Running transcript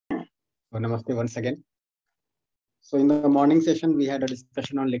So namaste once again. So in the morning session, we had a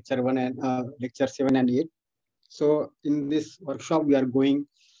discussion on lecture 1 and lecture 7 and 8. So in this workshop, we are going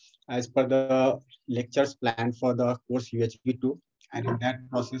as per the lectures planned for the course UHV2. And in that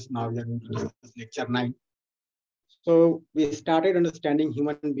process, now we are going to discuss lecture 9. So we started understanding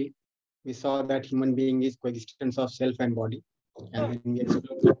human being. We saw that human being is coexistence of self and body. And then we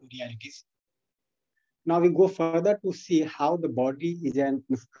explored the two realities. Now we go further to see how the body is an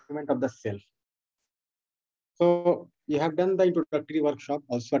instrument of the self. So you have done the introductory workshop,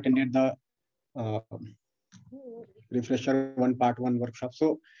 also attended the uh, refresher one part one workshop.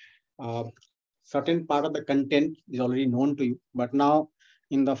 So certain part of the content is already known to you, but now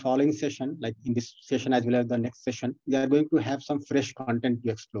in the following session, like in this session as well as the next session, we are going to have some fresh content to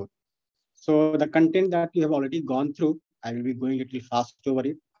explore. So the content that you have already gone through, I will be going a little fast over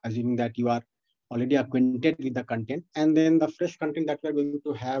it, assuming that you are already acquainted with the content. And then the fresh content that we are going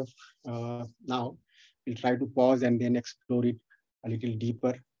to have now, we'll try to pause and then explore it a little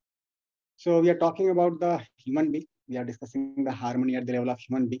deeper. So we are talking about the human being. We are discussing the harmony at the level of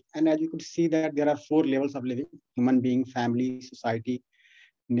human being. And as you could see that there are 4 levels of living: human being, family, society,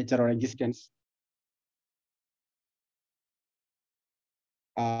 nature or existence.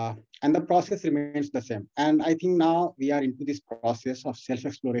 And the process remains the same. And I think now we are into this process of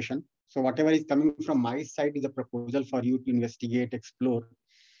self-exploration. So whatever is coming from my side is a proposal for you to investigate, explore.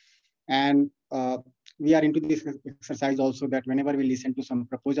 And we are into this exercise also that whenever we listen to some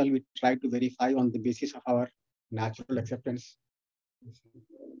proposal, we try to verify on the basis of our natural acceptance.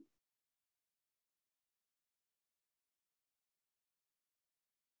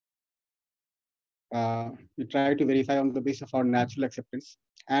 We try to verify on the basis of our natural acceptance.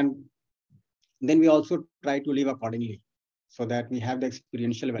 And then we also try to live accordingly so that we have the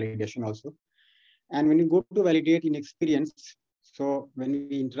experiential validation also. And when you go to validate in experience, so when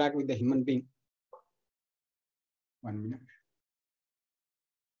we interact with the human being, 1 minute.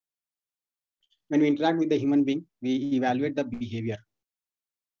 When we interact with the human being, we evaluate the behavior.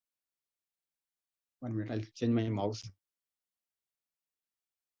 1 minute, I'll change my mouse.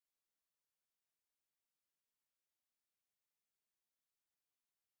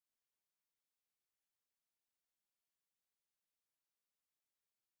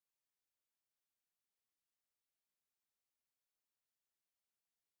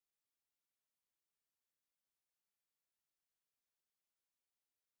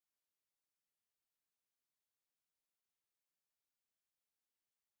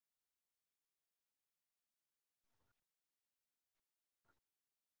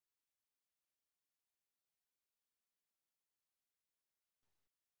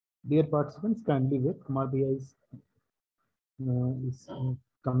 Dear participants, kindly wait. Kumar Bhaiya is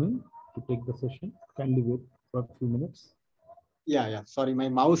coming to take the session. Kindly wait for a few minutes. Yeah. Sorry, my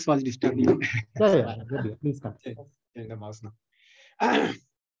mouse was disturbing. Yeah. Please come. Change the mouse now.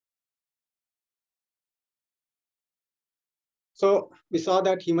 So we saw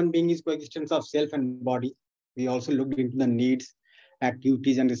that human being is coexistence of self and body. We also looked into the needs,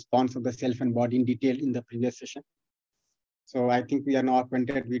 activities, and response of the self and body in detail in the previous session. So I think we are now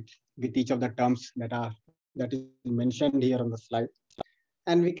acquainted with each of the terms that is mentioned here on the slide.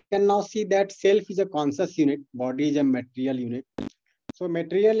 And we can now see that self is a conscious unit, body is a material unit. So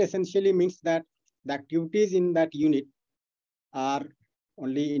material essentially means that the activities in that unit are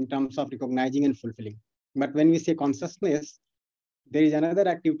only in terms of recognizing and fulfilling. But when we say consciousness, there is another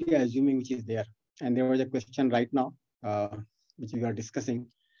activity assuming which is there. And there was a question right now, which we are discussing.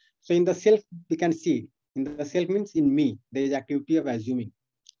 So in the self, we can see, in the self means in me, there is activity of assuming.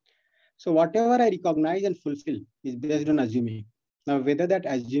 So whatever I recognize and fulfill is based on assuming. Now, whether that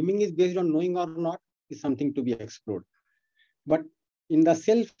assuming is based on knowing or not is something to be explored. But in the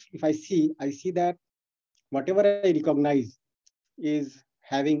self, if I see that whatever I recognize is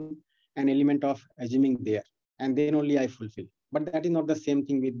having an element of assuming there, and then only I fulfill. But that is not the same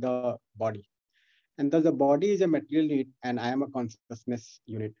thing with the body. And thus the body is a material unit and I am a consciousness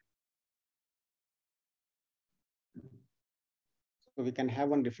unit. So we can have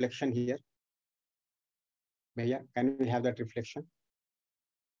one reflection here. Bhaiya, can we have that reflection?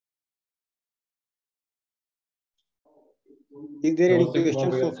 Is there any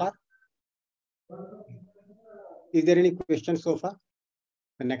question so far? Is there any question so far?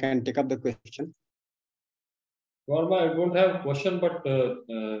 Then I can take up the question. Varma, I don't have question, but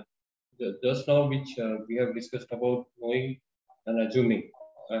just now which we have discussed about knowing and assuming,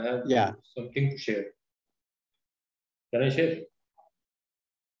 I have something to share. Can I share?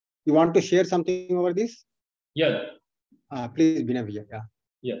 You want to share something over this? Yeah. Please, Binav.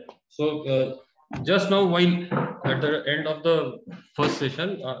 Yeah. So just now, while at the end of the first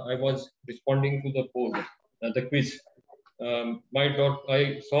session, I was responding to the poll, the quiz.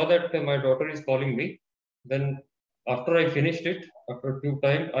 I saw that my daughter is calling me. Then after I finished it, after a few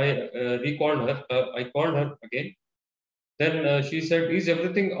time, I recalled her. I called her again. Then she said, "Is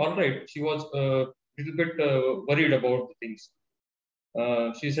everything all right?" She was a little bit worried about the things.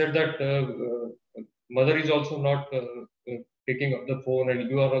 She said that mother is also not taking up the phone, and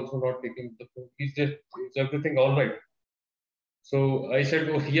you are also not taking up the phone. Is everything all right? So I said,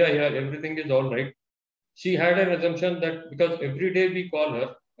 "Oh yeah, yeah, everything is all right." She had an assumption that because every day we call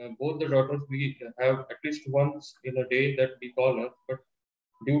her, both the daughters, we have at least once in a day that we call her, but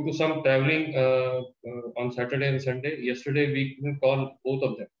due to some traveling on Saturday and Sunday, yesterday we couldn't call both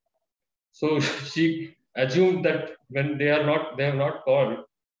of them. So she assumed that when they have not called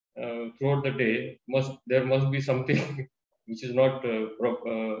throughout the day, there must be something which is not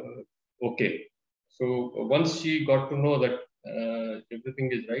okay. So once she got to know that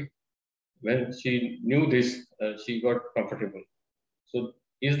everything is right, when she knew this, she got comfortable. So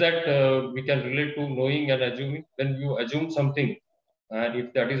is that we can relate to knowing and assuming? When you assume something, and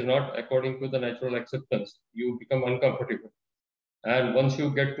if that is not according to the natural acceptance, you become uncomfortable. And once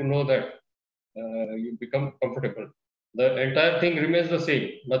you get to know that, you become comfortable. The entire thing remains the same.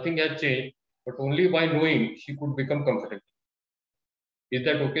 Nothing has changed, but only by knowing she could become comfortable. Is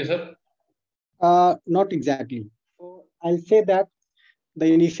that okay, sir? Not exactly. So I'll say that the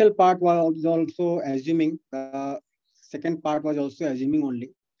initial part was also assuming, the second part was also assuming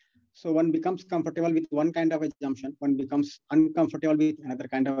only. So one becomes comfortable with one kind of assumption, one becomes uncomfortable with another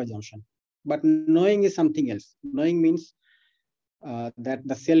kind of assumption. But knowing is something else. Knowing means that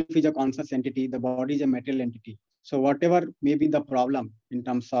the self is a conscious entity, the body is a material entity. So whatever may be the problem in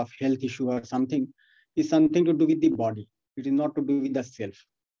terms of health issue or something is something to do with the body. It is not to do with the self.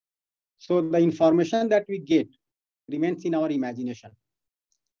 So the information that we get remains in our imagination.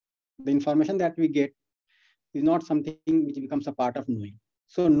 The information that we get is not something which becomes a part of knowing.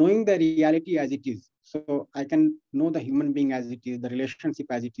 So knowing the reality as it is, so I can know the human being as it is, the relationship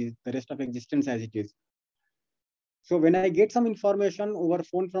as it is, the rest of existence as it is. So when I get some information over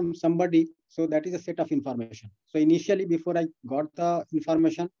phone from somebody, so that is a set of information. So initially, before I got the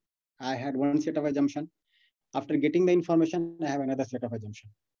information, I had one set of assumption. After getting the information, I have another set of assumption,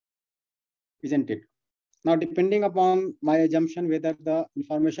 isn't it? Now, depending upon my assumption, whether the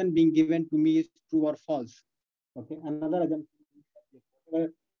information being given to me is true or false, okay, another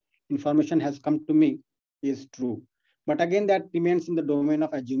assumption, information has come to me is true. But again, that remains in the domain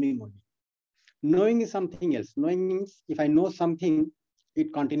of assuming only. Knowing is something else. Knowing means if I know something,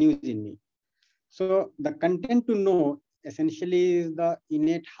 it continues in me. So the content to know essentially is the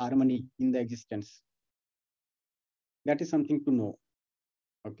innate harmony in the existence. That is something to know.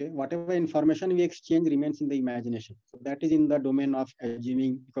 Okay, whatever information we exchange remains in the imagination. So that is in the domain of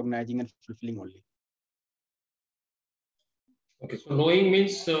assuming, recognizing, and fulfilling only. Okay, so knowing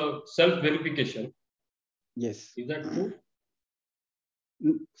means self-verification. Yes. Is that true?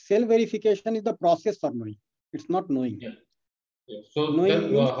 Self-verification is the process for knowing. It's not knowing. Yeah. Yeah. So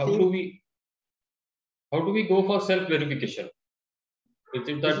knowing then, how do we go for self-verification? Is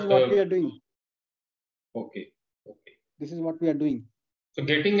it that this is what we are doing? Okay. Okay. This is what we are doing. So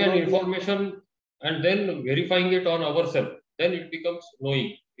getting an information and then verifying it on ourselves, then it becomes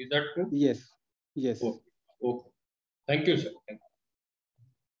knowing. Is that true? Yes. Yes. Okay. Okay. Thank you, sir. Thank you.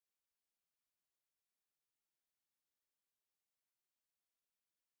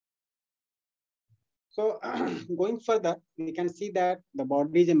 So going further, we can see that the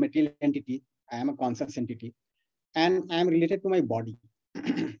body is a material entity. I am a conscious entity, and I am related to my body,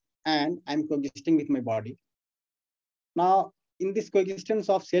 and I am coexisting with my body. Now, in this coexistence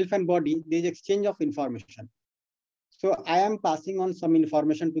of self and body, there is exchange of information. So I am passing on some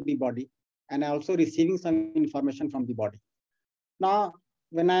information to the body, and I also receiving some information from the body. Now,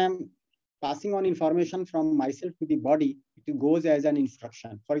 when I am passing on information from myself to the body, it goes as an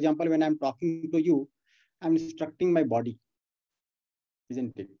instruction. For example, when I'm talking to you, I'm instructing my body,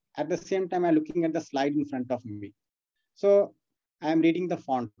 isn't it? At the same time, I'm looking at the slide in front of me. So I'm reading the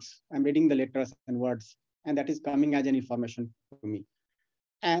fonts, I'm reading the letters and words, and that is coming as an information to me.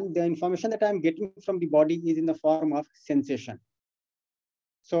 And the information that I'm getting from the body is in the form of sensation.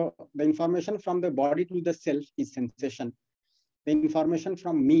 So the information from the body to the self is sensation. The information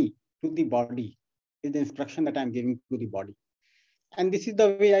from me to the body is the instruction that I'm giving to the body. And this is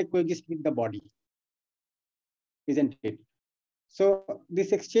the way I coexist with the body, isn't it? So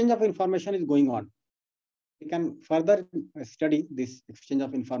this exchange of information is going on. We can further study this exchange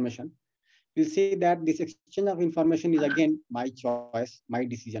of information. We'll see that this exchange of information is again my choice, my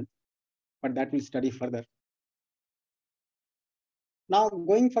decision. but that we'll study further. Now,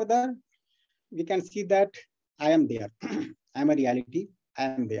 going further, we can see that I am there. I am a reality. I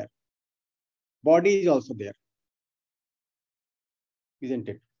am there. Body is also there, isn't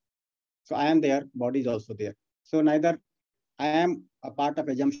it? So I am there. Body is also there. So neither I am a part of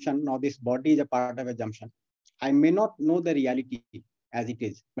assumption, nor this body is a part of assumption. I may not know the reality as it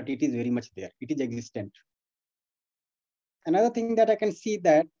is, but it is very much there. It is existent. Another thing that I can see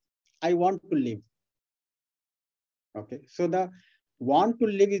that I want to live. Okay, so the want to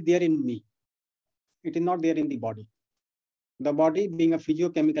live is there in me. It is not there in the body. The body, being a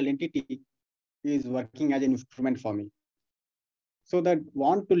physiochemical entity, is working as an instrument for me. So the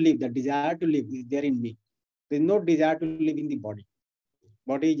want to live, the desire to live is there in me. There is no desire to live in the body.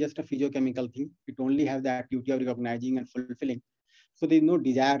 Body is just a physiochemical thing. It only has the activity of recognizing and fulfilling. So there is no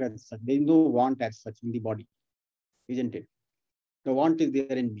desire as such. There is no want as such in the body, isn't it? The want is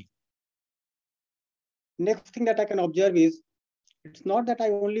there in me. Next thing that I can observe is, it's not that I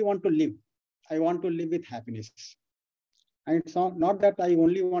only want to live. I want to live with happiness. And it's not that I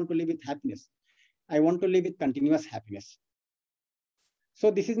only want to live with happiness. I want to live with continuous happiness.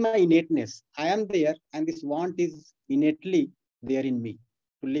 So this is my innateness. I am there, and this want is innately there in me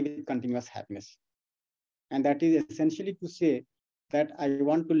to live with continuous happiness. And that is essentially to say that I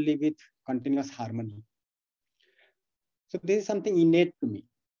want to live with continuous harmony. So this is something innate to me.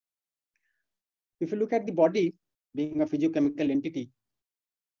 If you look at the body being a physiochemical entity,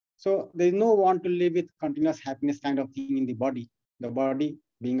 so there is no want to live with continuous happiness kind of thing in the body. The body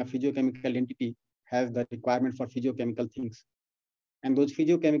being a physiochemical entity has the requirement for physiochemical things. And those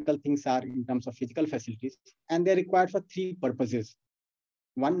physiochemical things are in terms of physical facilities, and they're required for three purposes.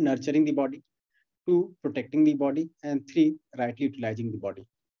 One, nurturing the body. Two, protecting the body. And three, rightly utilizing the body.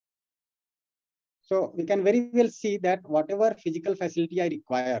 So we can very well see that whatever physical facility I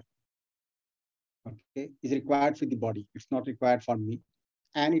require, okay, is required for the body. It's not required for me.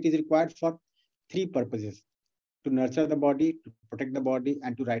 And it is required for three purposes: to nurture the body, to protect the body,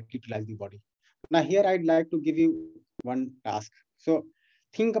 and to rightly utilize the body. Now here I'd like to give you one task. So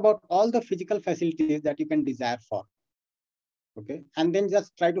think about all the physical facilities that you can desire for. Okay, and then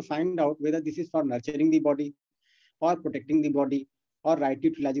just try to find out whether this is for nurturing the body, or protecting the body, or rightly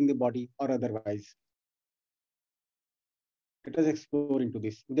utilizing the body, or otherwise. Let us explore into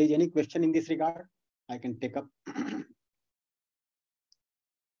this. If there is any question in this regard, I can take up.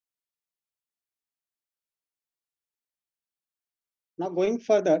 Now going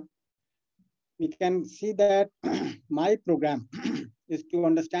further, we can see that my program is to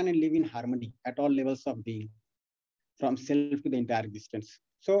understand and live in harmony at all levels of being, from self to the entire existence.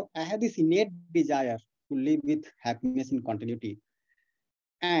 So I have this innate desire to live with happiness and continuity.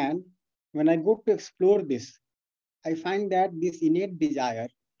 And when I go to explore this, I find that this innate desire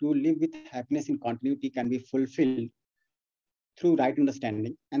to live with happiness and continuity can be fulfilled through right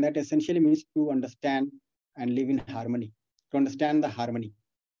understanding. And that essentially means to understand and live in harmony, to understand the harmony,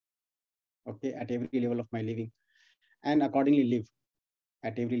 okay, at every level of my living, and accordingly live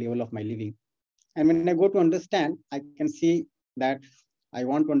at every level of my living. And when I go to understand, I can see that I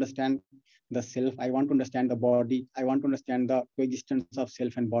want to understand the self, I want to understand the body, I want to understand the coexistence of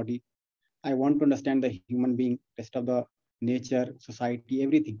self and body, I want to understand the human being, rest of the nature, society,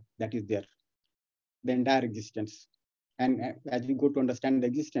 everything that is there, the entire existence. And as we go to understand the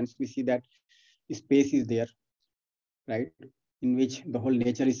existence, we see that space is there, right, in which the whole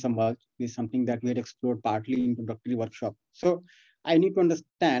nature is submerged, is something that we had explored partly in introductory workshop. So I need to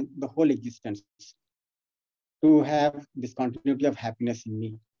understand the whole existence to have this continuity of happiness in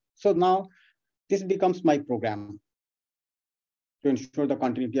me. So now this becomes my program to ensure the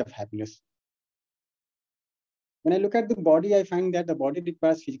continuity of happiness. When I look at the body, I find that the body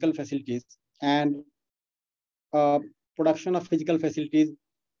requires physical facilities, and production of physical facilities,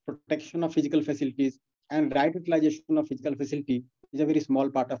 protection of physical facilities, and right utilization of physical facility is a very small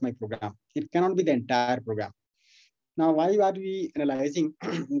part of my program. It cannot be the entire program. Now, why are we analyzing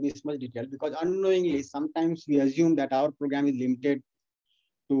in this much detail? Because unknowingly, sometimes we assume that our program is limited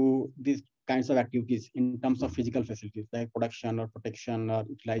to these kinds of activities in terms of physical facilities, like production or protection or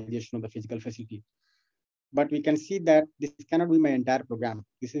utilization of the physical facility. But we can see that this cannot be my entire program.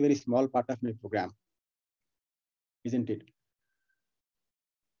 This is a very small part of my program, isn't it?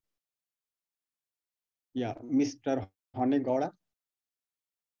 Yeah, Mr. Honegowda.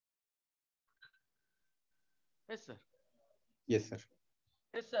 Yes, sir. Yes, sir.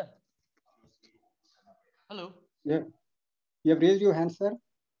 Yes, sir. Hello. Yeah, you have raised your hand, sir.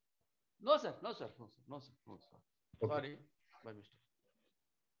 No, sir. No, sir. No, sir. No, sir. No, sir. Okay. Sorry, by mistake.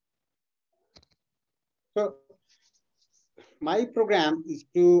 So my program is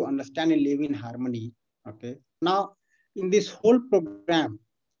to understand and live in harmony. Okay. Now, in this whole program,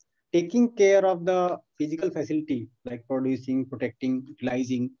 taking care of the physical facility like producing, protecting,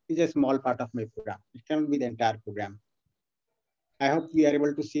 utilizing is a small part of my program. It cannot be the entire program. I hope we are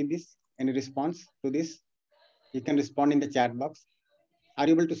able to see this. Any response to this? You can respond in the chat box. Are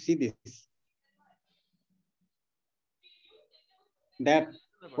you able to see this? That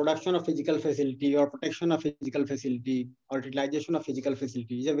production of physical facility or protection of physical facility or utilization of physical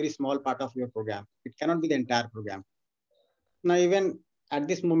facility is a very small part of your program. It cannot be the entire program. Now, even at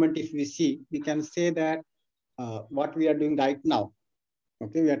this moment, if we see, we can say that what we are doing right now,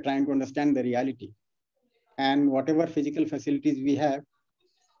 okay, we are trying to understand the reality. And whatever physical facilities we have,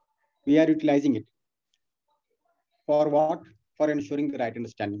 we are utilizing it. For what? For ensuring the right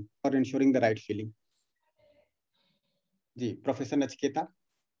understanding, for ensuring the right feeling. Ji, Professor Nachiketa.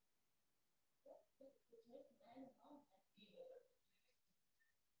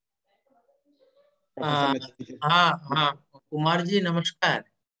 Kumar ji, namaskar.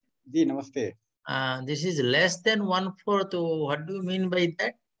 Ji, namaste. This is less than 1/4. What do you mean by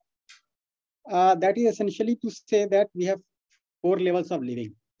that? That is essentially to say that we have 4 levels of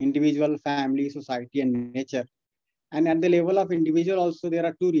living: individual, family, society, and nature. And at the level of individual also, there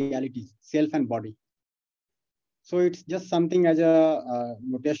are 2 realities, self and body. So it's just something as a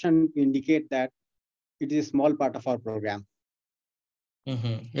notation to indicate that it is a small part of our program.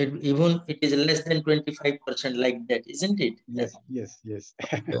 Even it is less than 25% like that, isn't it? Yes, yes, yes.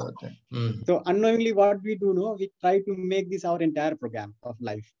 So unknowingly what we do, we try to make this our entire program of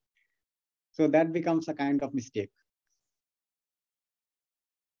life. So that becomes a kind of mistake.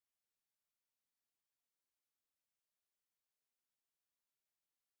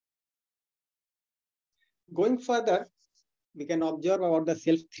 Going further, we can observe about the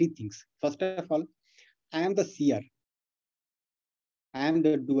self 3 things. First of all, I am the seer, I am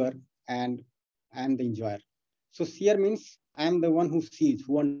the doer, and I am the enjoyer. So seer means I am the one who sees,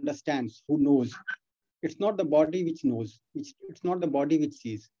 who understands, who knows. It's not the body which knows. It's not the body which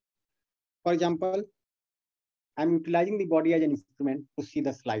sees. For example, I'm utilizing the body as an instrument to see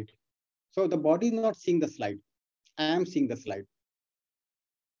the slide. So the body is not seeing the slide. I am seeing the slide.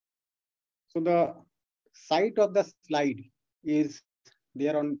 So the sight of the slide is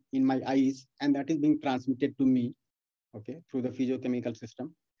there in my eyes, and that is being transmitted to me, okay, through the physiochemical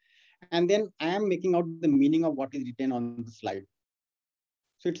system. And then I am making out the meaning of what is written on the slide.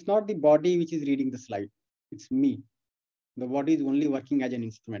 So it's not the body which is reading the slide. It's me. The body is only working as an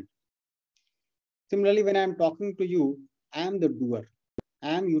instrument. Similarly, when I am talking to you, I am the doer.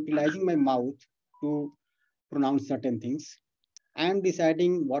 I am utilizing my mouth to pronounce certain things. I am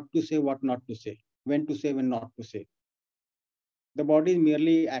deciding what to say, what not to say, when not to say. The body is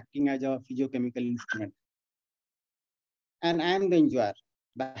merely acting as a physiochemical instrument. And I am the enjoyer.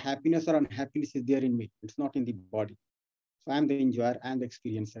 The happiness or unhappiness is there in me. It's not in the body. So I am the enjoyer, I am the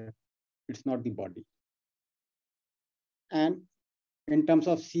experiencer. It's not the body. And in terms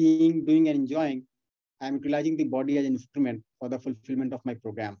of seeing, doing, and enjoying, I am utilizing the body as an instrument for the fulfillment of my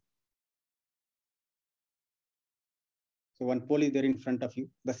program. So one pole is there in front of you.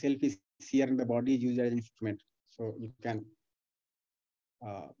 The self is here and the body is used as an instrument. So you can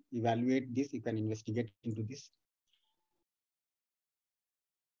evaluate this, you can investigate into this.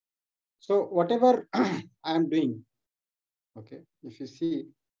 So whatever I am doing, okay, if you see,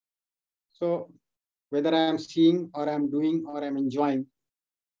 so whether I am seeing or I am doing or I am enjoying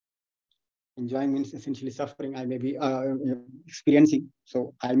means essentially suffering. I may be experiencing.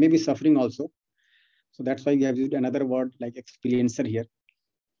 So I may be suffering also. So that's why we have used another word like experiencer here.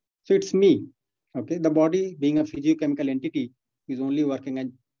 So it's me. Okay, the body being a physiochemical entity is only working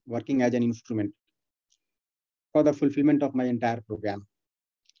as an instrument for the fulfillment of my entire program.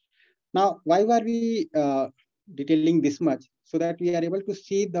 Now, why were we detailing this much? So that we are able to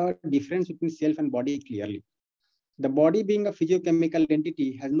see the difference between self and body clearly. The body being a physiochemical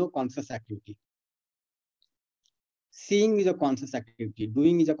entity has no conscious activity. Seeing is a conscious activity,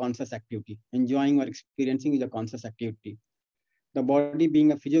 doing is a conscious activity, enjoying or experiencing is a conscious activity. The body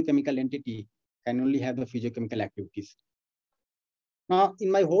being a physiochemical entity can only have the physiochemical activities. Now, in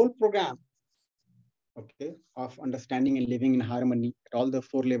my whole program, okay, of understanding and living in harmony at all the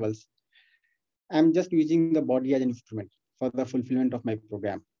 4 levels, I'm just using the body as an instrument for the fulfillment of my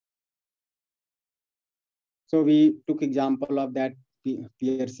program. So we took example of that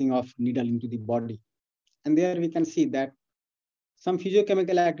piercing of needle into the body. And there we can see that some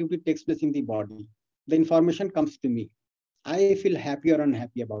physiochemical activity takes place in the body. The information comes to me. I feel happy or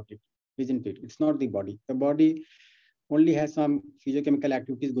unhappy about it, isn't it? It's not the body. The body only has some physiochemical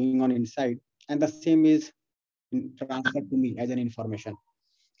activities going on inside. And the same is transferred to me as an information.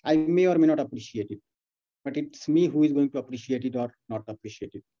 I may or may not appreciate it, but it's me who is going to appreciate it or not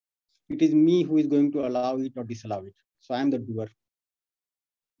appreciate it. It is me who is going to allow it or disallow it. So I am the doer,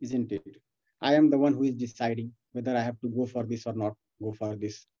 isn't it? I am the one who is deciding whether I have to go for this or not go for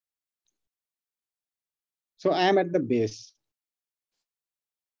this. So I am at the base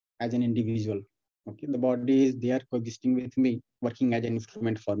as an individual. Okay, the body is there coexisting with me, working as an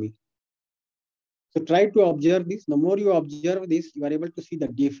instrument for me. So try to observe this. The more you observe this, you are able to see the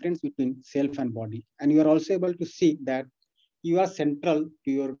difference between self and body. And you are also able to see that you are central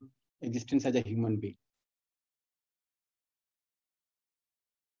to your existence as a human being.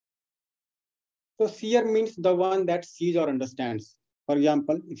 So seer means the one that sees or understands. For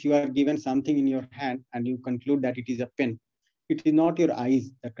example, if you are given something in your hand and you conclude that it is a pen, it is not your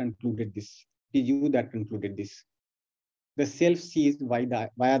eyes that concluded this. It is you that concluded this. The self sees via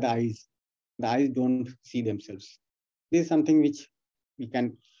the eyes. The eyes don't see themselves. This is something which we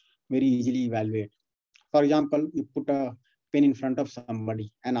can very easily evaluate. For example, you put a pen in front of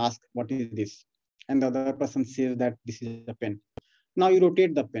somebody and ask, what is this? And the other person says that this is a pen. Now you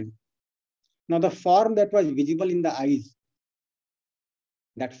rotate the pen. Now the form that was visible in the eyes,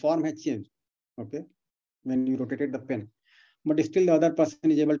 that form has changed, okay, when you rotated the pen. But still the other person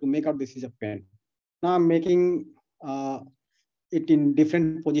is able to make out this is a pen. Now I'm making it in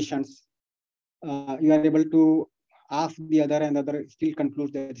different positions. You are able to ask the other and the other still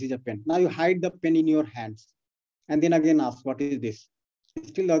concludes that this is a pen. Now you hide the pen in your hands and then again ask, what is this?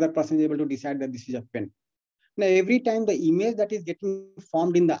 Still the other person is able to decide that this is a pen. Now every time the image that is getting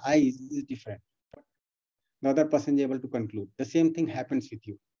formed in the eyes is different. The other person is able to conclude. The same thing happens with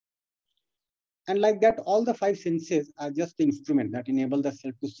you. And like that, all the five senses are just the instrument that enable the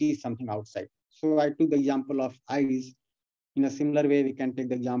self to see something outside. So I took the example of eyes. In a similar way, we can take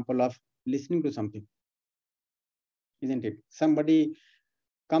the example of listening to something, isn't it? Somebody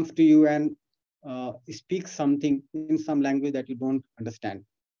comes to you and speaks something in some language that you don't understand.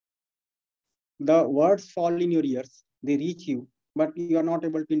 The words fall in your ears, they reach you, but you are not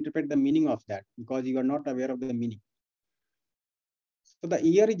able to interpret the meaning of that because you are not aware of the meaning. So the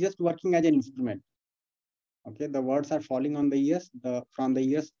ear is just working as an instrument. Okay, the words are falling on the ears. From the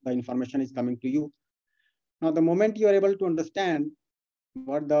ears, the information is coming to you. Now, the moment you are able to understand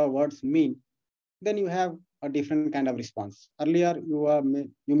what the words mean, then you have a different kind of response. Earlier,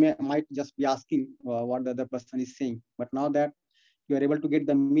 you might just be asking what the other person is saying, but now that you are able to get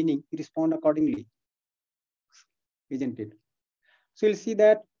the meaning, you respond accordingly, isn't it? So you'll see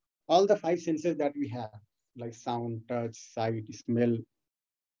that all the five senses that we have, like sound, touch, sight, smell,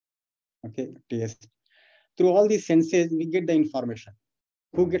 okay, taste. Through all these senses, we get the information.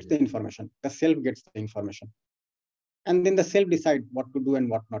 Who gets the information? The self gets the information. And then the self decides what to do and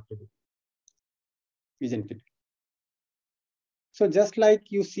what not to do, isn't it? So just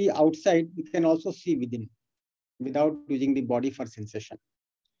like you see outside, you can also see within without using the body for sensation.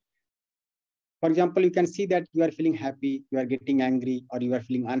 For example, you can see that you are feeling happy, you are getting angry, or you are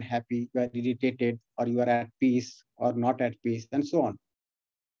feeling unhappy, you are irritated, or you are at peace or not at peace, and so on.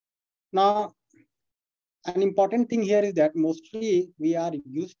 Now, an important thing here is that mostly we are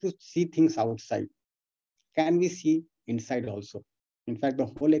used to see things outside. Can we see inside also? In fact, the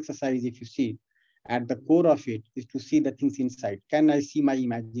whole exercise, if you see, at the core of it is to see the things inside. Can I see my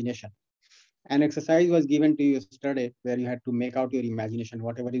imagination? An exercise was given to you yesterday where you had to make out your imagination,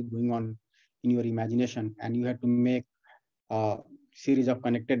 whatever is going on in your imagination, and you had to make a series of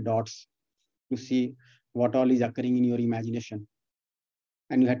connected dots to see what all is occurring in your imagination.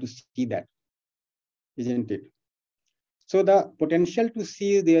 And you had to see that, isn't it? So the potential to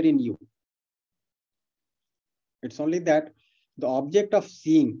see is there in you. It's only that the object of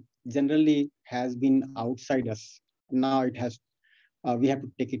seeing generally has been outside us. Now it has, we have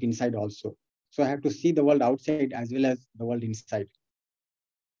to take it inside also. So I have to see the world outside as well as the world inside.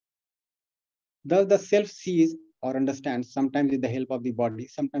 Thus the self sees or understands sometimes with the help of the body,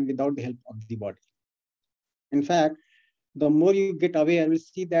 sometimes without the help of the body. In fact, the more you get aware, you'll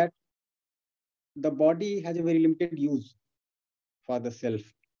see that the body has a very limited use for the self.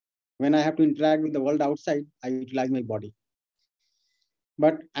 When I have to interact with the world outside, I utilize my body.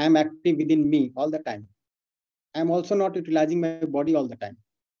 But I am active within me all the time. I am also not utilizing my body all the time.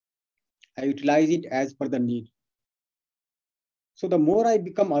 I utilize it as per the need. So the more I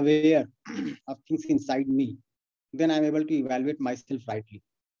become aware of things inside me, then I'm able to evaluate myself rightly.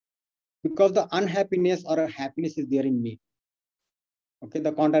 Because the unhappiness or happiness is there in me. Okay,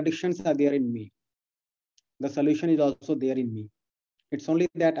 the contradictions are there in me. The solution is also there in me. It's only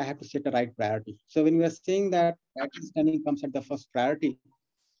that I have to set the right priority. So when we are saying that understanding comes at the first priority,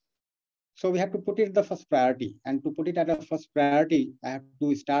 So we have to put it the first priority, and to put it at the first priority, I have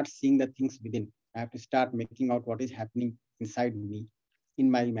to start seeing the things within. I have to start making out what is happening inside me, in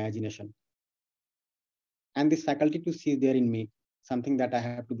my imagination. And this faculty to see there in me, something that I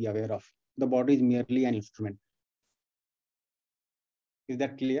have to be aware of. The body is merely an instrument. Is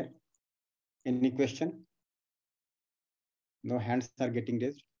that clear? Any question? No hands are getting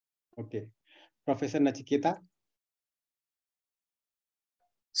raised. Okay. Professor Nachiketa.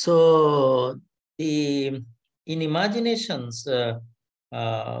 So in imaginations, the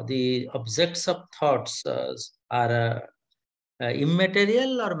objects of thoughts are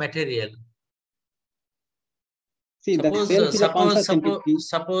immaterial or material? See, suppose the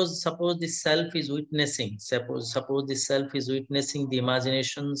self is witnessing. Suppose the self is witnessing the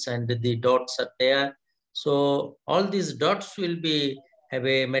imaginations and the dots are there. So all these dots will have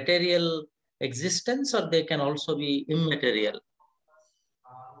a material existence, or they can also be immaterial.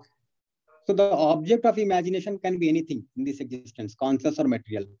 So the object of imagination can be anything in this existence, conscious or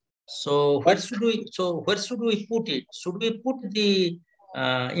material. So where should we put it? Should we put the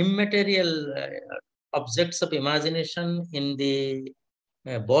immaterial objects of imagination in the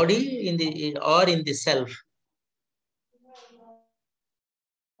body, or in the self?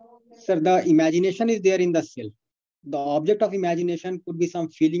 Sir, the imagination is there in the self. The object of imagination could be some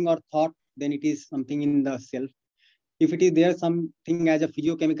feeling or thought, then it is something in the self. If it is there something as a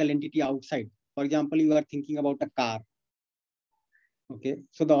physiochemical entity outside, for example, you are thinking about a car. Okay,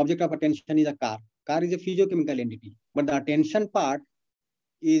 so the object of attention is a car. Car is a physiochemical entity, but the attention part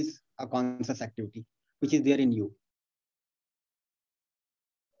is a conscious activity, which is there in you.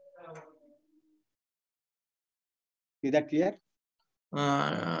 Is that clear?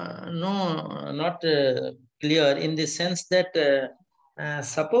 No, not clear in the sense that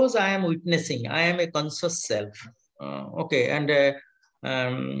suppose I am witnessing, I am a conscious self. Okay, and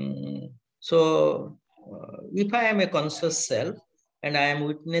so if I am a conscious self and I am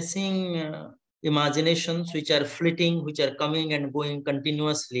witnessing imaginations which are fleeting, which are coming and going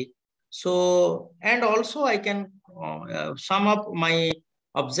continuously. So, and also I can sum up my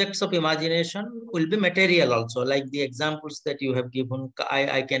objects of imagination will be material also, like the examples that you have given.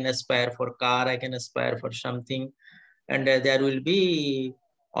 I can aspire for car, I can aspire for something, and there will be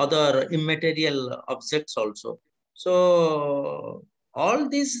other immaterial objects also. So all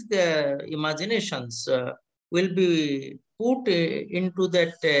these imaginations will be put into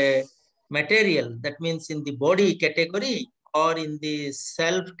that material, that means in the body category or in the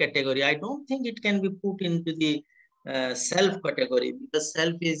self category. I don't think it can be put into the self category, because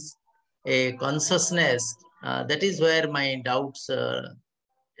self is a consciousness. That is where my doubts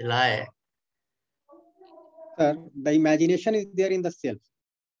lie. Sir, the imagination is there in the self,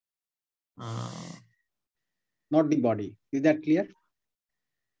 not the body. Is that clear?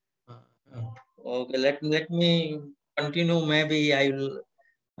 Okay, let me continue. Maybe I will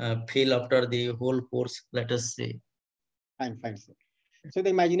feel after the whole course. Let us see. Fine, sir. So the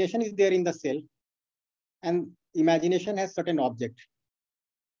imagination is there in the self, and imagination has certain object.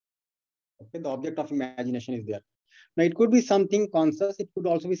 Okay, the object of imagination is there. Now it could be something conscious, it could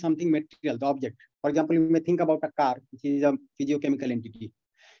also be something material, the object. For example, you may think about a car, which is a physiochemical entity.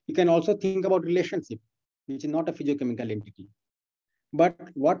 You can also think about relationship, which is not a physiochemical entity. But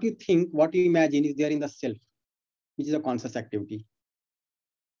what you think, what you imagine is there in the self, which is a conscious activity.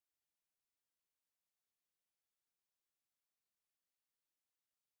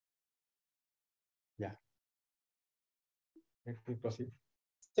 Yeah. Let me proceed.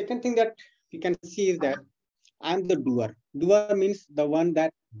 Second thing that we can see is that I am the doer. Doer means the one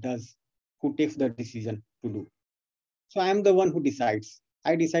that does, who takes the decision to do. So I am the one who decides.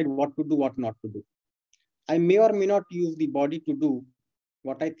 I decide what to do, what not to do. I may or may not use the body to do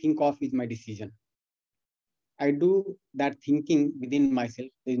what I think of is my decision. I do that thinking within myself.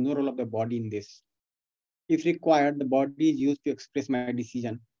 There is no role of the body in this. If required, the body is used to express my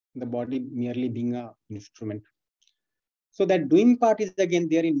decision, the body merely being an instrument. So that doing part is again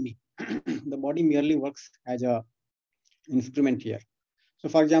there in me. The body merely works as an instrument here. So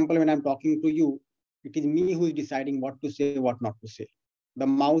for example, when I'm talking to you, it is me who is deciding what to say, what not to say. The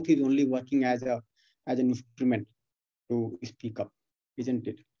mouth is only working as an instrument to speak up, isn't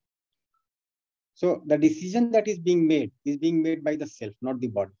it? So the decision that is being made by the self, not the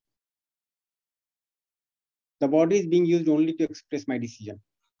body. The body is being used only to express my decision.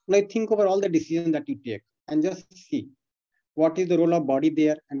 Now think over all the decisions that you take and just see what is the role of body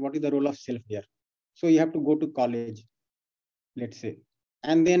there and what is the role of self there. So you have to go to college, let's say,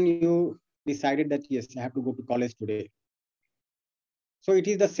 and then you decided that, yes, I have to go to college today. So it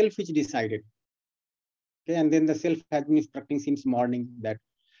is the self which decided. Okay, and then the self has been instructing since morning that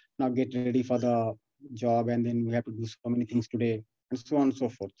now get ready for the job, and then we have to do so many things today, and so on and so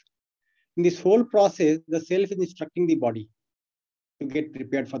forth. In this whole process, the self is instructing the body to get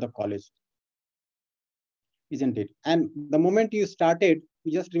prepared for the college, isn't it? And the moment you started,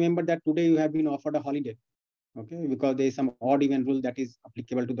 you just remember that today you have been offered a holiday, okay, because there is some odd even rule that is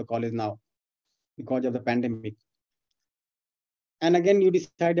applicable to the college now because of the pandemic. And again, you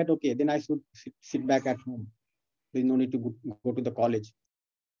decide that, okay, then I should sit back at home. There's no need to go to the college.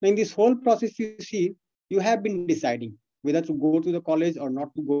 Now, in this whole process, you see, you have been deciding whether to go to the college or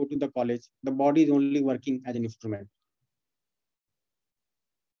not to go to the college. The body is only working as an instrument.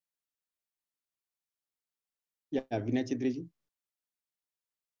 Yeah, Vinay Chidriji.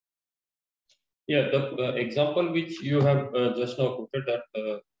 Yeah, the example which you have just now quoted, that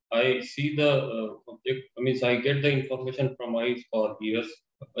I see the object, means I get the information from eyes or ears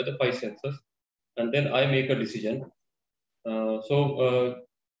by the five senses, and then I make a decision. I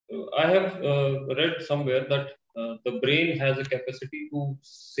have read somewhere that the brain has a capacity to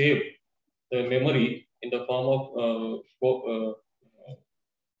save the memory in the form of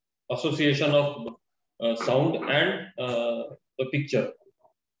association of sound and the picture.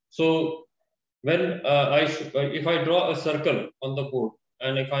 So when if I draw a circle on the board,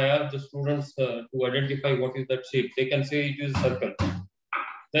 and if I ask the students to identify what is that shape, they can say it is a circle.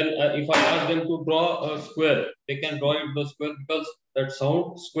 Then if I ask them to draw a square, they can draw it the square, because that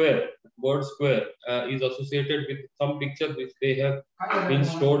sound square, word square, is associated with some picture which they have been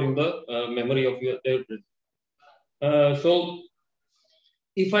stored in the memory of their brain. So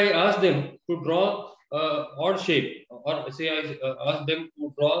if I ask them to draw odd shape, or say I ask them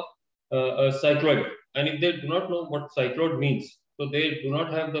to draw a cycloid, and if they do not know what cycloid means, so they do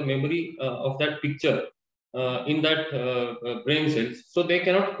not have the memory of that picture in that brain cells, so they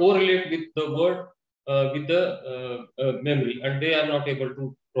cannot correlate with the word with the memory, and they are not able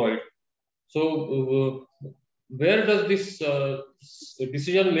to draw it. So where does this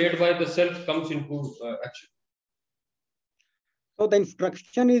decision made by the self comes into action? So the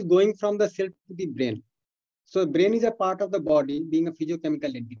instruction is going from the self to the brain. So brain is a part of the body, being a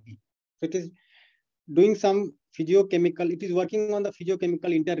physiochemical entity. So it is doing some physiochemical, it is working on the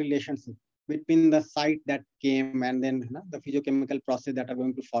physiochemical interrelationship between the site that came and then the physiochemical process that are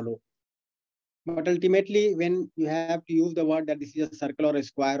going to follow. But ultimately, when you have to use the word that this is a circle or a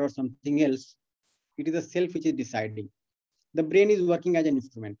square or something else, it is the self which is deciding. The brain is working as an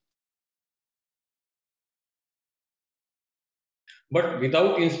instrument. But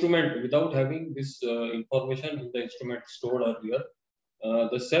without instrument, without having this information in the instrument stored earlier,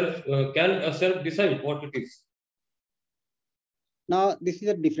 the self can a self decide what it is? Now, this is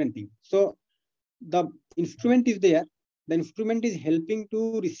a different thing. So the instrument is there. The instrument is helping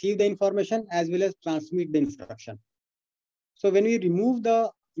to receive the information as well as transmit the instruction. So when we remove the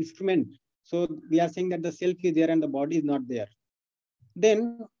instrument, so we are saying that the self is there and the body is not there.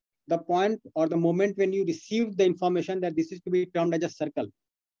 Then the point or the moment when you receive the information that this is to be termed as a circle,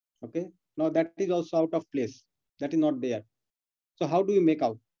 okay, now that is also out of place. That is not there. So how do you make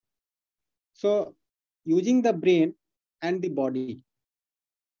out? So using the brain and the body,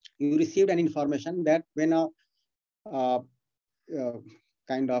 you received an information that when a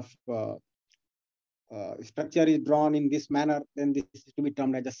kind of structure is drawn in this manner, then this is to be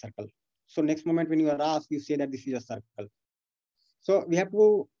termed as a circle. So next moment when you are asked, you say that this is a circle. So we have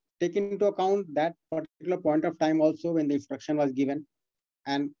to take into account that particular point of time also when the instruction was given,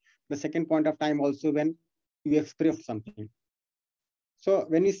 and the second point of time also when you express something. So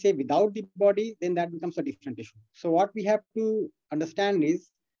when you say without the body, then that becomes a different issue. So what we have to understand is,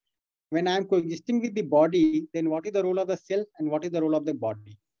 when I am coexisting with the body, then what is the role of the self and what is the role of the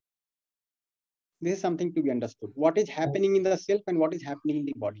body? This is something to be understood. What is happening in the self and what is happening in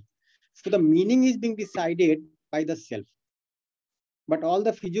the body? So the meaning is being decided by the self. But all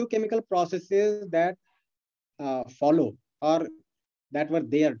the physiochemical processes that follow or that were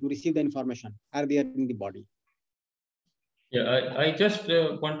there to receive the information are there in the body. Yeah, I just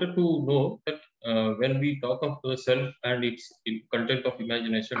wanted to know that when we talk of the self and its content of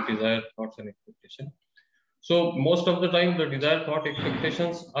imagination, desire, thoughts, and expectation. So most of the time, the desire, thought,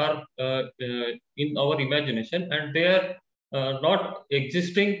 expectations are in our imagination, and they are not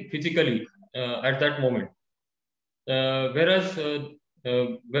existing physically at that moment. Whereas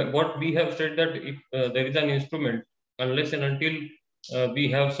what we have said, that if there is an instrument, unless and until we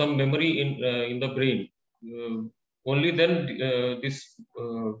have some memory in the brain, only then this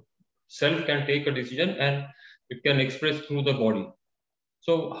self can take a decision and it can express through the body.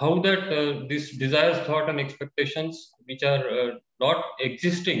 So how that these desires, thought, and expectations, which are not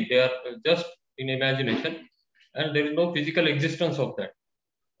existing, they are just in imagination, and there is no physical existence of that.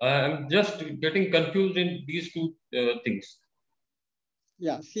 I'm just getting confused in these two things.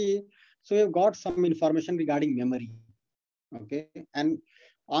 Yeah, see, so we've got some information regarding memory. Okay. And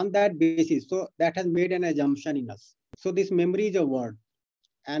on that basis, so that has made an assumption in us. So this memory is a word.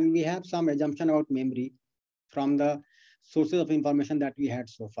 And we have some assumption about memory from the sources of information that we had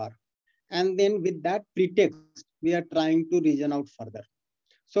so far. And then with that pretext, we are trying to reason out further.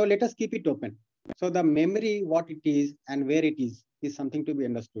 So let us keep it open. So the memory, what it is and where it is something to be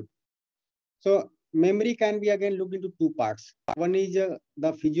understood. So memory can be again looked into two parts. One is the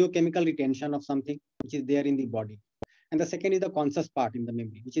physiochemical retention of something which is there in the body. And the second is the conscious part in the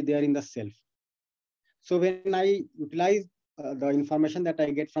memory, which is there in the self. So when I utilize the information that I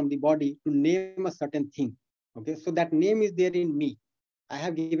get from the body to name a certain thing, okay, so that name is there in me. I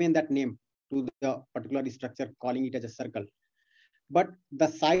have given that name to the particular structure, calling it as a circle. But the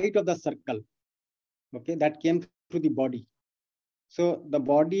site of the circle, okay, that came through the body. So the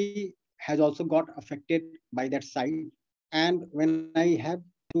body has also got affected by that site. And when I have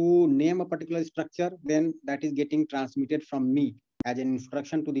to name a particular structure, then that is getting transmitted from me as an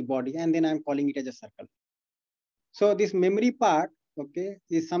instruction to the body, and then I'm calling it as a circle. So this memory part, okay,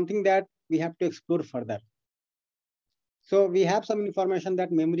 is something that we have to explore further. So we have some information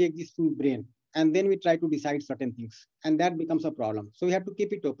that memory exists in brain, and then we try to decide certain things, and that becomes a problem. So we have to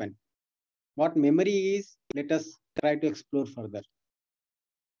keep it open. What memory is, let us try to explore further.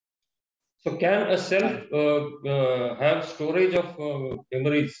 So can a self have storage of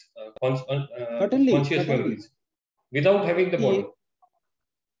memories, conscious memories, without having the body?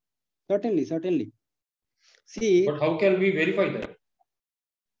 Certainly. See, but how can we verify that?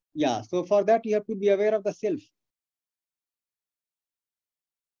 Yeah, so for that you have to be aware of the self.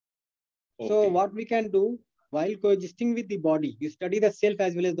 Okay. So what we can do while coexisting with the body, you study the self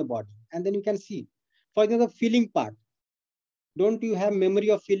as well as the body, and then you can see. For example, the feeling part. Don't you have memory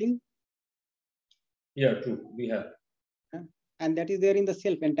of feeling? Yeah, true. We have. And that is there in the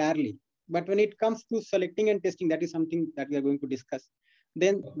self entirely. But when it comes to selecting and testing, that is something that we are going to discuss.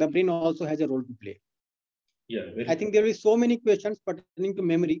 Then the brain also has a role to play. Yeah, I think there is so many questions pertaining to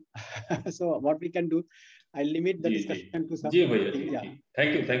memory. So what we can do, I'll limit the discussion to some. Yeah.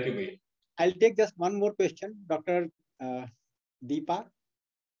 Thank you, Bhaiya. I'll take just one more question, Dr. Deepa.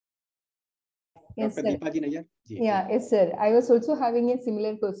 Yes, Dr. sir. Deepa Ji Nayyar. Yeah, yes, sir. I was also having a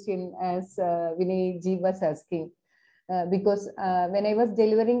similar question as Vinay Ji was asking. Because when I was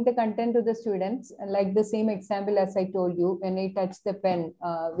delivering the content to the students, like the same example as I told you, when I touch the pen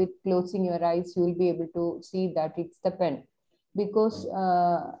with closing your eyes, you will be able to see that it's the pen. Because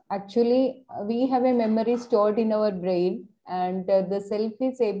actually, we have a memory stored in our brain, and the self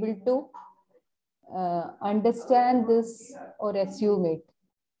is able to understand this or assume it,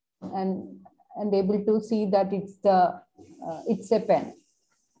 and able to see that it's a pen.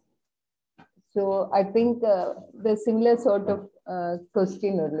 So I think the similar sort of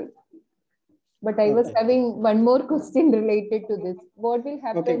question only. But I was having one more question related to this. What will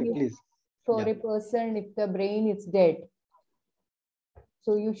happen for a person if the brain is dead?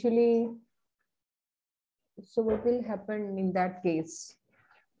 So usually, so what will happen in that case?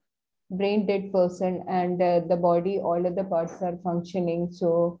 Brain dead person and the body, all of the parts are functioning.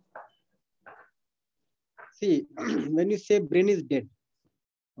 So see, when you say brain is dead,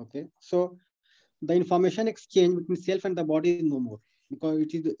 okay, so the information exchange between self and the body is no more, because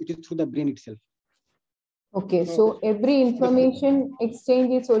it is through the brain itself. Okay, so every information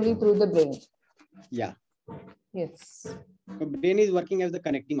exchange is only through the brain. Yeah. Yes. The brain is working as the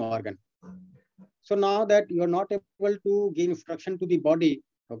connecting organ. So now that you are not able to give instruction to the body,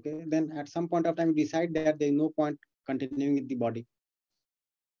 okay, then at some point of time you decide that there is no point continuing with the body.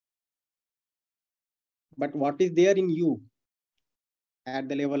 But what is there in you at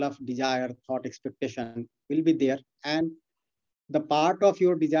the level of desire, thought, expectation will be there. And the part of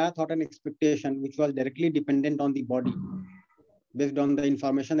your desire, thought, and expectation, which was directly dependent on the body, based on the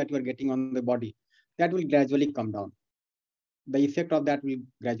information that you are getting on the body, that will gradually come down. The effect of that will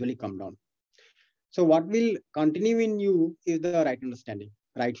gradually come down. So what will continue in you is the right understanding,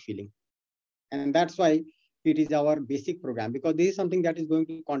 right feeling. And that's why it is our basic program, because this is something that is going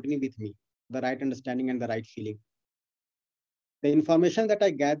to continue with me, the right understanding and the right feeling. The information that I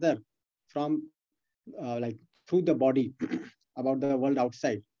gather from like through the body about the world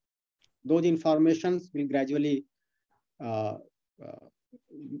outside, those informations will gradually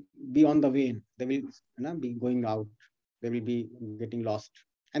be on the wane. They will be going out. They will be getting lost.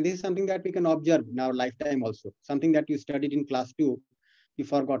 And this is something that we can observe in our lifetime also. Something that you studied in class 2, you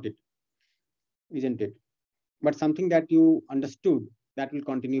forgot it, isn't it? But something that you understood, that will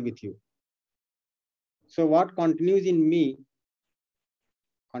continue with you. So what continues in me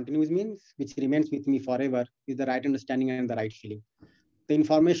Continuous means which remains with me forever, is the right understanding and the right feeling. The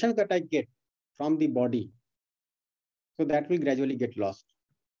information that I get from the body, so that will gradually get lost.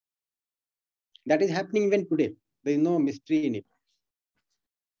 That is happening even today. There is no mystery in it.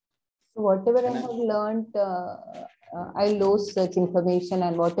 So whatever I have learned, I lose such information,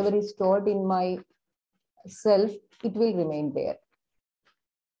 and whatever is stored in my self, it will remain there.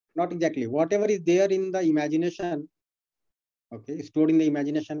 Not exactly. Whatever is there in the imagination, okay, stored in the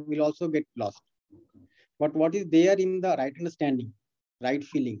imagination will also get lost. But what is there in the right understanding, right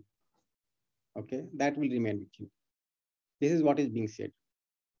feeling, okay, that will remain with you. This is what is being said.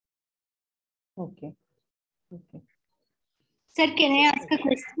 Okay. Okay. Sir, can I ask a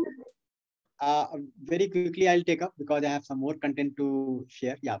question? Very quickly, I'll take up because I have some more content to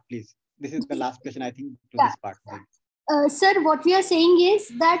share. Yeah, please. This is the last question, I think, to this part. Sir, what we are saying is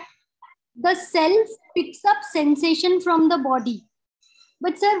that the self picks up sensation from the body.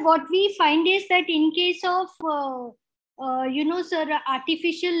 But sir, what we find is that in case of, sir,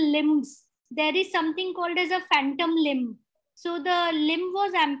 artificial limbs, there is something called as a phantom limb. So the limb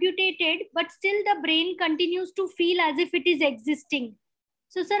was amputated, but still the brain continues to feel as if it is existing.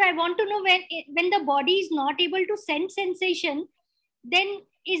 So sir, I want to know when the body is not able to sense sensation, then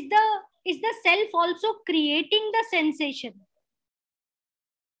is the self also creating the sensation?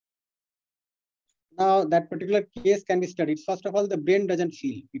 Now, that particular case can be studied. First of all, the brain doesn't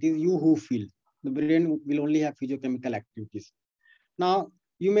feel. It is you who feel. The brain will only have physiochemical activities. Now,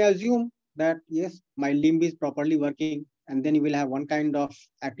 you may assume that, yes, my limb is properly working, and then you will have one kind of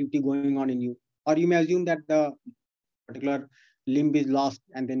activity going on in you. Or you may assume that the particular limb is lost,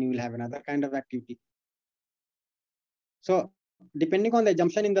 and then you will have another kind of activity. So, depending on the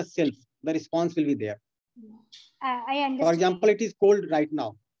assumption in the self, the response will be there. I understand. For example, it is cold right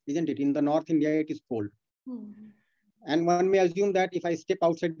now, isn't it? In the North India, it is cold. And one may assume that if I step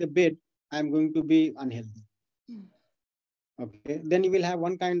outside the bed, I'm going to be unhealthy. Okay, then you will have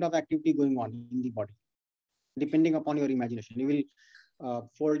one kind of activity going on in the body, depending upon your imagination. You will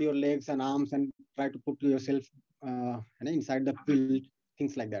fold your legs and arms and try to put yourself inside the quilt,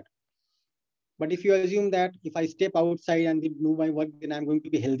 things like that. But if you assume that if I step outside and do my work, then I'm going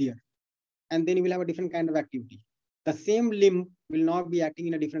to be healthier. And then you will have a different kind of activity. The same limb will not be acting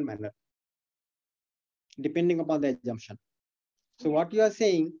in a different manner, depending upon the assumption. So what you are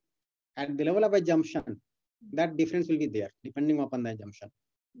saying, at the level of assumption, that difference will be there, depending upon the assumption.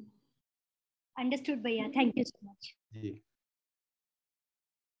 Understood, Bhaiya. Thank you so much.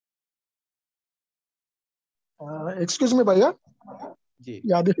 Excuse me, Bhaiya.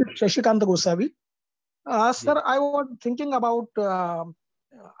 Yeah, this is Shashikanta Gosavi. Sir, I was thinking about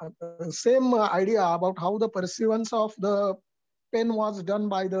same idea about how the perceivance of the pen was done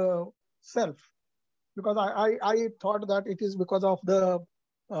by the self. Because I thought that it is because of the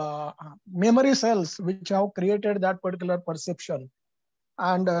memory cells which have created that particular perception.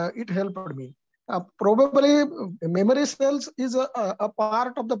 And it helped me. Probably memory cells is a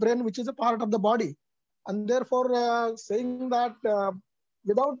part of the brain which is a part of the body. And therefore, saying that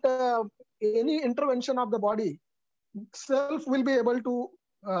without any intervention of the body, self will be able to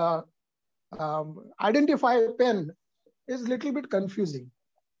identify a pen is a little bit confusing.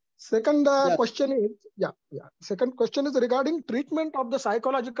 Second question is, second question is regarding treatment of the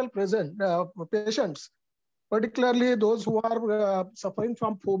psychological patients, particularly those who are suffering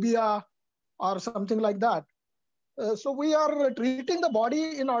from phobia or something like that. So we are treating the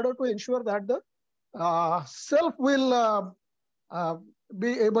body in order to ensure that the self will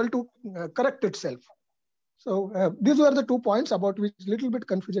be able to correct itself. So these were the 2 points about which little bit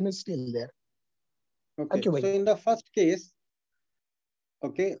confusion is still there. Okay. Thank you. So in the first case,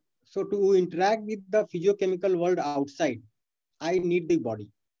 okay, so to interact with the physiochemical world outside, I need the body.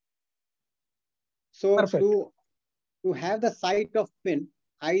 So to have the sight of pen,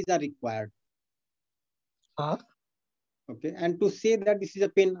 eyes are required. Okay, and to say that this is a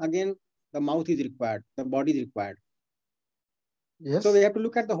pen, again, the mouth is required, the body is required. Yes. So we have to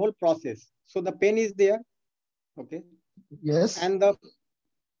look at the whole process. So the pen is there, okay. Yes. And the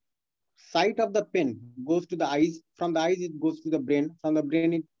sight of the pen goes to the eyes. From the eyes, it goes to the brain. From the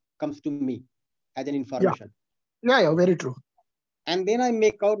brain, it comes to me as an information. Yeah, very true. And then I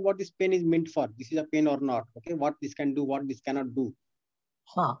make out what this pen is meant for. This is a pen or not. Okay, what this can do, what this cannot do.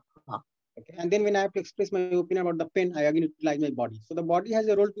 Okay, and then when I have to express my opinion about the pen, I again utilize my body. So the body has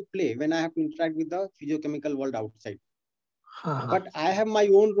a role to play when I have to interact with the physiochemical world outside. But I have my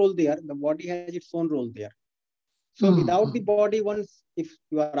own role there. The body has its own role there. So without the body, once, if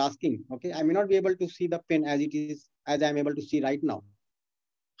you are asking, okay, I may not be able to see the pen as it is, as I am able to see right now.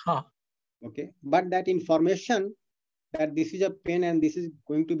 Okay, but that information that this is a pen and this is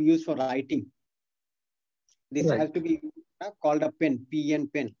going to be used for writing. This has to be called a pen, pen,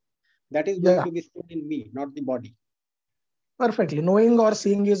 pen. That is going to be stored in me, not the body. Perfectly. Knowing or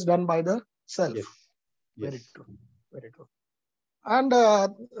seeing is done by the self. Yes. Yes. Very true. Very true. And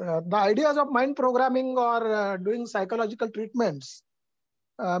the ideas of mind programming or doing psychological treatments,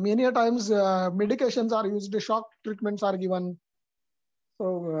 many a times medications are used, shock treatments are given.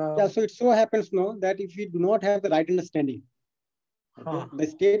 So yeah, so it so happens now that if we do not have the right understanding, okay, the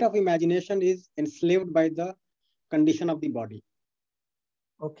state of imagination is enslaved by the condition of the body.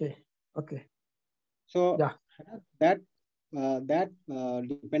 Okay. Okay. So that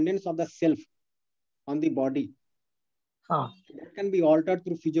dependence of the self on the body that can be altered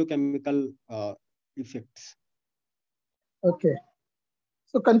through physiochemical effects. Okay.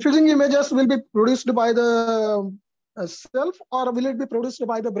 So confusing images will be produced by the self, or will it be produced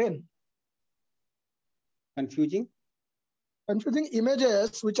by the brain? Confusing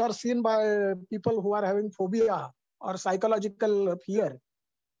images which are seen by people who are having phobia or psychological fear.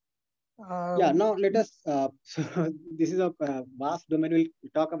 Yeah, now let us, so this is a vast domain,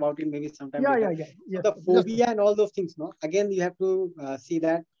 we'll talk about it maybe sometime later. Yes. The phobia and all those things, no? Again, you have to see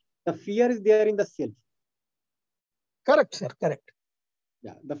that the fear is there in the self. Correct, sir, correct.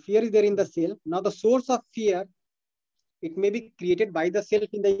 Yeah, the fear is there in the self. Now the source of fear, it may be created by the self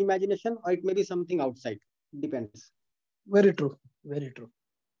in the imagination, or it may be something outside. It depends. Very true, very true.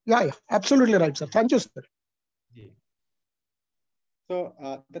 Yeah, absolutely right, sir. Thank you, sir. Yeah.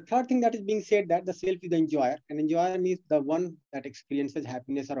 So the third thing that is being said, that the self is the enjoyer, and enjoyer means the one that experiences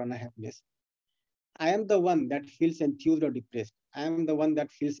happiness or unhappiness. I am the one that feels enthused or depressed. I am the one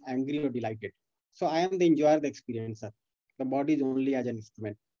that feels angry or delighted. So I am the enjoyer, the experiencer. The body is only as an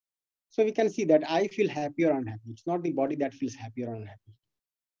instrument. So we can see that I feel happy or unhappy. It's not the body that feels happy or unhappy.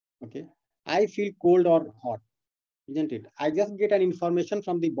 Okay. I feel cold or hot, isn't it? I just get an information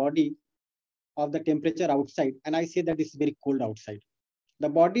from the body of the temperature outside, and I say that it's very cold outside. The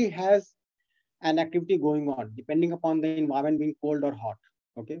body has an activity going on depending upon the environment being cold or hot.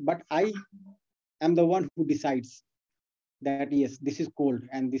 Okay, but I am the one who decides that yes, this is cold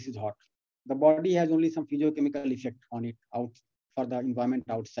and this is hot. The body has only some physiochemical effect on it out for the environment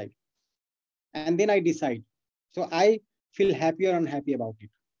outside. And then I decide. So I feel happy or unhappy about it.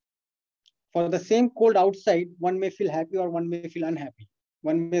 For the same cold outside, one may feel happy or one may feel unhappy.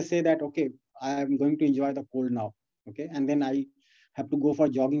 One may say that, okay, I am going to enjoy the cold now. Okay, and then I have to go for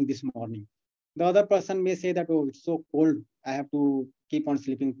jogging this morning. The other person may say that, oh, it's so cold, I have to keep on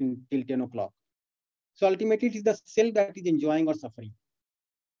sleeping till 10 o'clock. So ultimately, it is the self that is enjoying or suffering.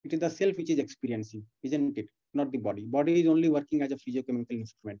 It is the self which is experiencing, isn't it? Not the body. Body is only working as a physiochemical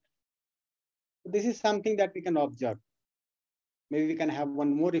instrument. So this is something that we can observe. Maybe we can have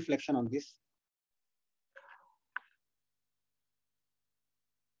one more reflection on this.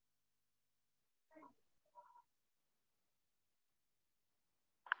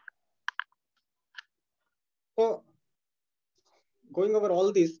 So going over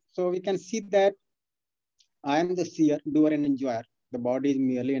all this, so we can see that I am the seer, doer, and enjoyer. The body is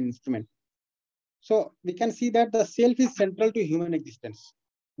merely an instrument. So we can see that the self is central to human existence.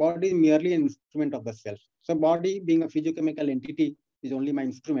 Body is merely an instrument of the self. So body, being a physiochemical entity, is only my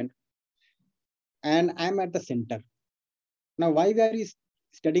instrument. And I'm at the center. Now, why we are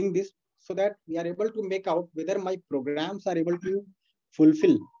studying this? So that we are able to make out whether my programs are able to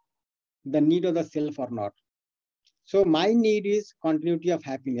fulfill the need of the self or not. So my need is continuity of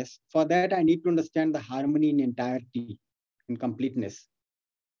happiness. For that, I need to understand the harmony in entirety, in completeness.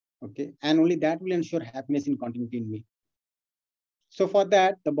 Okay, and only that will ensure happiness in continuity in me. So for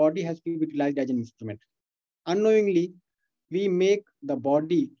that, the body has to be utilized as an instrument. Unknowingly, we make the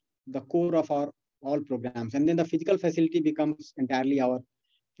body the core of our all programs, and then the physical facility becomes entirely our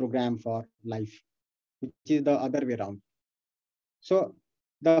program for life, which is the other way around. So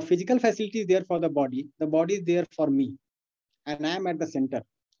the physical facility is there for the body is there for me, and I am at the center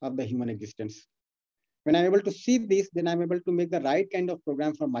of the human existence. When I'm able to see this, then I'm able to make the right kind of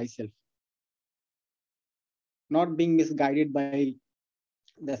program for myself, not being misguided by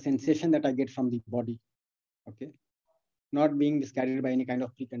the sensation that I get from the body. Okay, not being misguided by any kind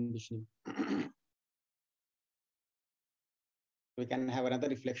of preconditioning. We can have another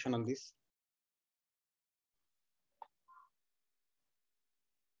reflection on this.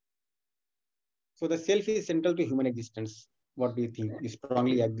 So the self is central to human existence. What do you think? You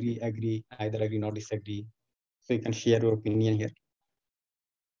strongly agree, either agree, not disagree. So you can share your opinion here.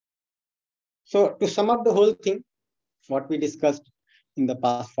 So to sum up the whole thing, what we discussed in the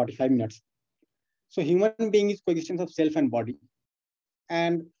past 45 minutes. So human being is coexistence of self and body.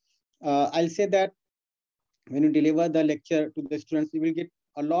 And I'll say that when you deliver the lecture to the students, you will get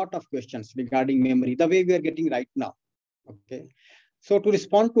a lot of questions regarding memory, the way we are getting right now. Okay. So to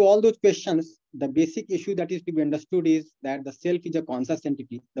respond to all those questions, the basic issue that is to be understood is that the self is a conscious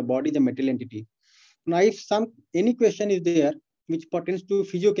entity, the body is a material entity. Now, if any question is there which pertains to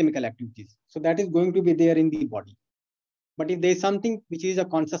physiochemical activities, so that is going to be there in the body. But if there is something which is a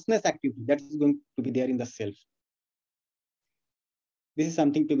consciousness activity, that is going to be there in the self. This is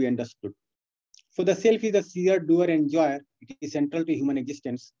something to be understood. So the self is the seer, doer, enjoyer. It is central to human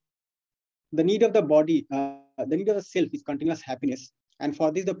existence. The need of the body, the need of the self is continuous happiness. And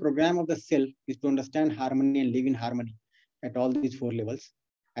for this, the program of the self is to understand harmony and live in harmony at all these 4 levels,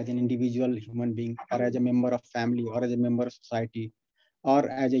 as an individual human being, or as a member of family, or as a member of society, or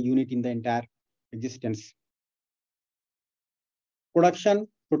as a unit in the entire existence. Production,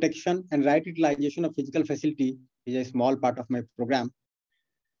 protection, and right utilization of physical facility is a small part of my program.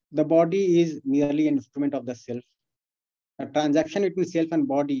 The body is merely an instrument of the self. A transaction between self and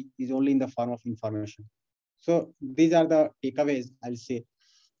body is only in the form of information. So these are the takeaways, I'll say,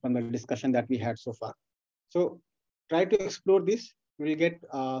 from the discussion that we had so far. So try to explore this. We'll get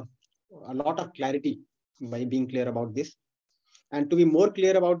a lot of clarity by being clear about this. And to be more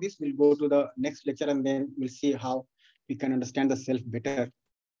clear about this, we'll go to the next lecture and then we'll see how we can understand the self better.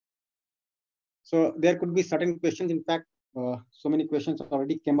 So there could be certain questions. In fact, so many questions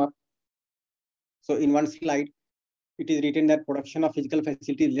already came up. So in one slide, it is written that production of physical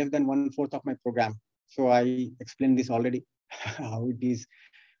facility is less than 1/4 of my program. So I explained this already, how it is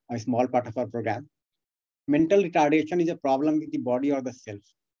a small part of our program. Mental retardation is a problem with the body or the self.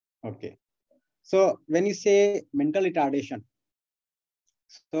 Okay. So when you say mental retardation,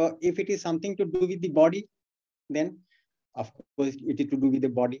 so if it is something to do with the body, then of course it is to do with the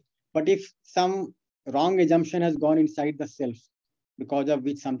body. But if some wrong assumption has gone inside the self because of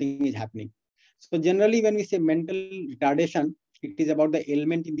which something is happening. So generally when we say mental retardation, it is about the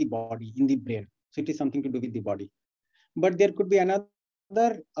ailment in the body, in the brain. So it is something to do with the body. But there could be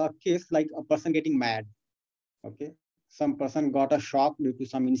another case like a person getting mad. Okay. Some person got a shock due to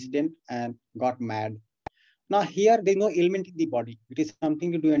some incident and got mad. Now here, there is no ailment in the body. It is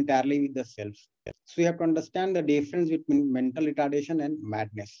something to do entirely with the self. So you have to understand the difference between mental retardation and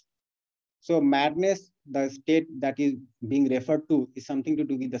madness. So madness, the state that is being referred to, is something to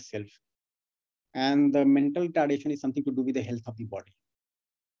do with the self. And the mental retardation is something to do with the health of the body.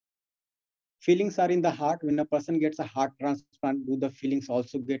 Feelings are in the heart. When a person gets a heart transplant, do the feelings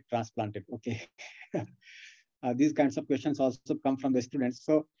also get transplanted? Okay. These kinds of questions also come from the students.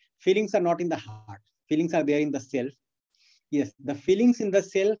 So feelings are not in the heart. Feelings are there in the self. Yes, the feelings in the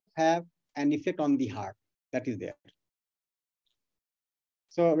self have an effect on the heart. That is there.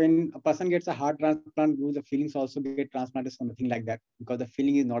 So when a person gets a heart transplant, do the feelings also get transplanted? So nothing like that, because the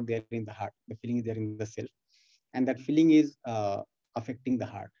feeling is not there in the heart. The feeling is there in the self. And that feeling is affecting the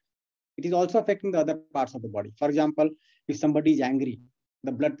heart. It is also affecting the other parts of the body. For example, if somebody is angry,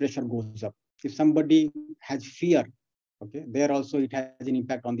 the blood pressure goes up. If somebody has fear, okay, there also it has an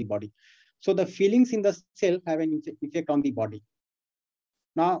impact on the body. So the feelings in the self have an effect on the body.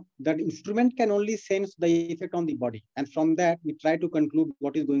 Now, that instrument can only sense the effect on the body. And from that, we try to conclude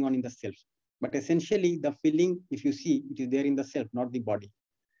what is going on in the self. But essentially, the feeling, if you see, it is there in the self, not the body.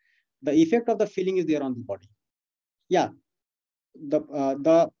 The effect of the feeling is there on the body. Yeah,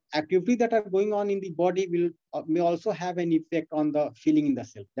 the activity that are going on in the body will may also have an effect on the feeling in the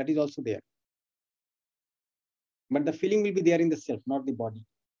self. That is also there. But the feeling will be there in the self, not the body.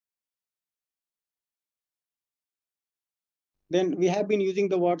 Then we have been using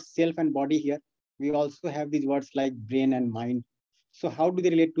the words self and body here. We also have these words like brain and mind. So how do they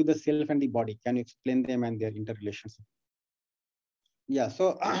relate to the self and the body? Can you explain them and their interrelationship? Yeah,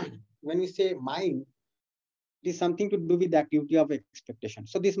 so when we say mind, it is something to do with the activity of expectation.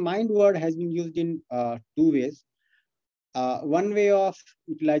 So this mind word has been used in 2 ways. One way of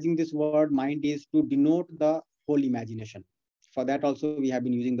utilizing this word mind is to denote the whole imagination. For that also, we have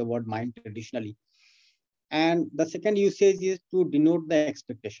been using the word mind traditionally. And the second usage is to denote the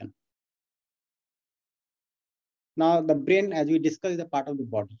expectation. Now, the brain, as we discussed, is a part of the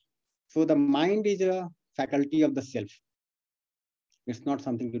body. So the mind is a faculty of the self. It's not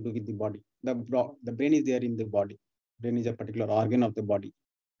something to do with the body. The brain is there in the body. Brain is a particular organ of the body.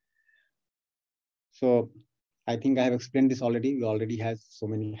 So I think I have explained this already. We already had so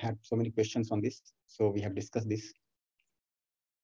many questions on this. So we have discussed this.